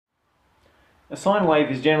A sine wave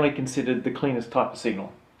is generally considered the cleanest type of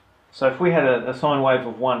signal. So if we had a sine wave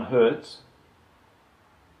of 1 Hertz,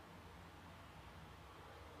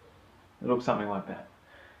 it looks something like that.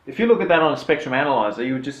 If you look at that on a spectrum analyzer,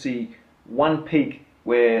 you would just see one peak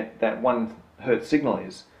where that 1 Hertz signal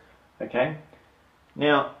is. Okay?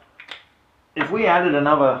 Now, if we added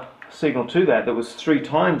another signal to that that was 3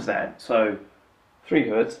 times that, so 3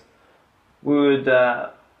 Hertz, we would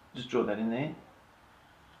just draw that in there.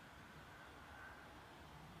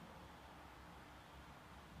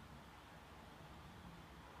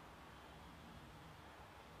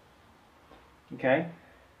 Okay,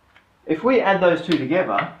 if we add those two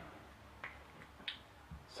together,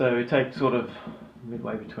 so we take sort of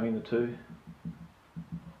midway between the two,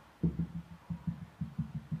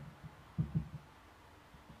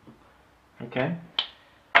 okay,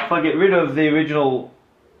 if I get rid of the original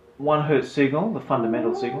 1 Hertz signal, the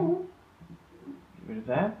fundamental signal, get rid of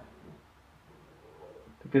that,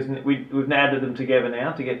 because we've added them together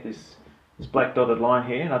now to get this black dotted line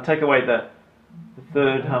here, and I take away the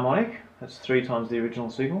third harmonic. That's 3 times the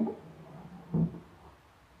original signal.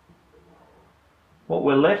 What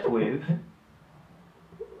we're left with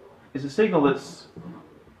is a signal that's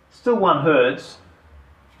still 1 Hertz,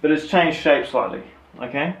 but it's changed shape slightly.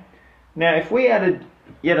 Okay? Now, if we added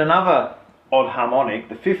yet another odd harmonic,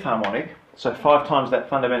 the 5th harmonic, so 5 times that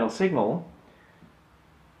fundamental signal,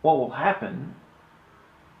 what will happen,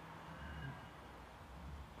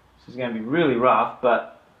 this is going to be really rough,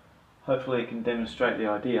 but hopefully it can demonstrate the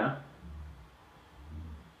idea.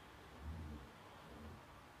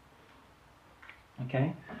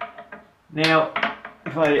 Okay, now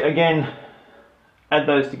if I again add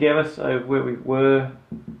those together, so where we were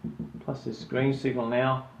plus this green signal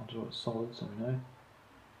now, I'll draw it solid so we know.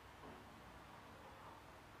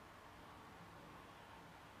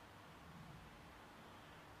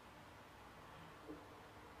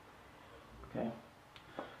 Okay,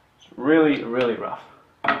 it's really, really rough,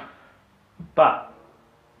 but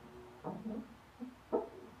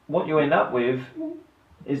what you end up with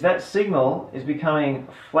is that signal is becoming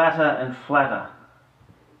flatter and flatter.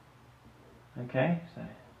 Okay, so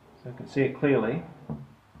I can see it clearly.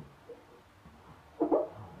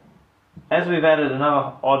 As we've added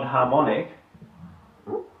another odd harmonic,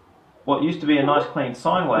 what used to be a nice clean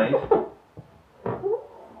sine wave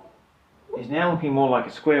is now looking more like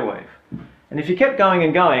a square wave. And if you kept going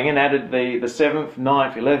and added the 7th,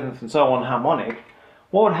 9th, 11th and so on harmonic,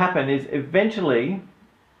 what would happen is eventually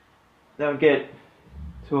they would get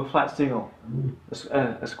to a flat signal,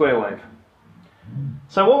 a square wave.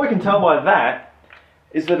 So what we can tell by that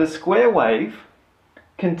is that a square wave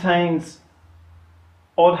contains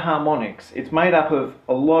odd harmonics. It's made up of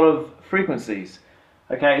a lot of frequencies.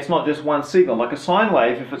 Okay, it's not just one signal. Like a sine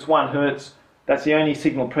wave, if it's 1 Hertz, that's the only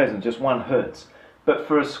signal present, just 1 Hertz. But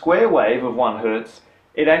for a square wave of 1 Hertz,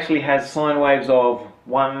 it actually has sine waves of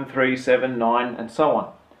 1, 3, 7, 9 and so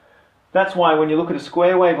on. That's why when you look at a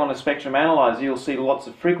square wave on a spectrum analyzer, you'll see lots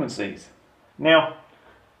of frequencies. Now,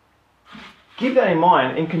 keep that in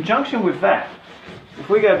mind. In conjunction with that, if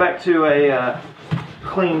we go back to a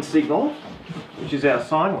clean signal, which is our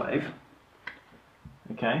sine wave,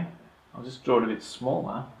 okay, I'll just draw it a bit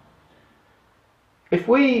smaller. If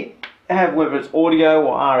we have, whether it's audio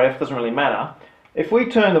or RF, doesn't really matter, if we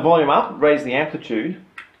turn the volume up, raise the amplitude,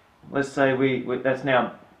 let's say that's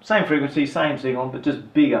now same frequency, same signal, but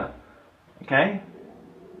just bigger. Okay,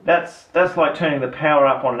 that's like turning the power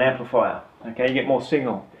up on an amplifier. Okay, you get more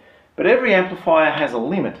signal, but every amplifier has a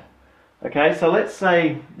limit. Okay, so let's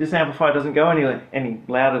say this amplifier doesn't go any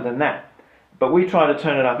louder than that, but we try to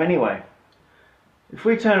turn it up anyway. If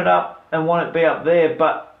we turn it up and want it to be up there,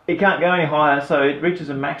 but it can't go any higher, so it reaches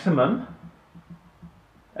a maximum,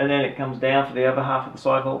 and then it comes down for the other half of the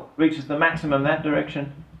cycle, reaches the maximum that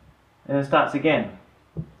direction, and then starts again.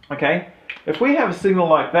 Okay, if we have a signal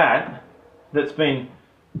like that that's been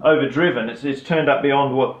overdriven, it's turned up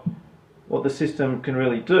beyond what the system can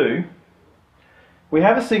really do, we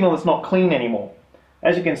have a signal that's not clean anymore.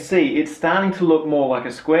 As you can see, it's starting to look more like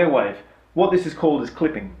a square wave. What this is called is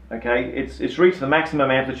clipping. Okay, it's reached the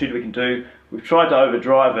maximum amplitude we can do. We've tried to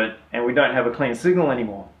overdrive it and we don't have a clean signal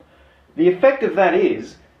anymore. The effect of that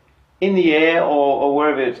is, in the air or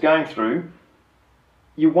wherever it's going through,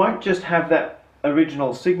 you won't just have that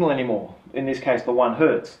original signal anymore, in this case the 1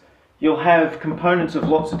 Hertz. You'll have components of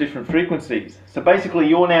lots of different frequencies. So basically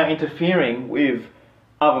you're now interfering with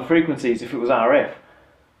other frequencies if it was RF.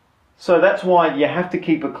 So that's why you have to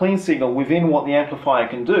keep a clean signal within what the amplifier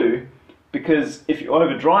can do, because if you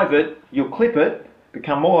overdrive it, you'll clip it,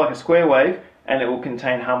 become more like a square wave, and it will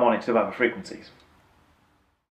contain harmonics of other frequencies.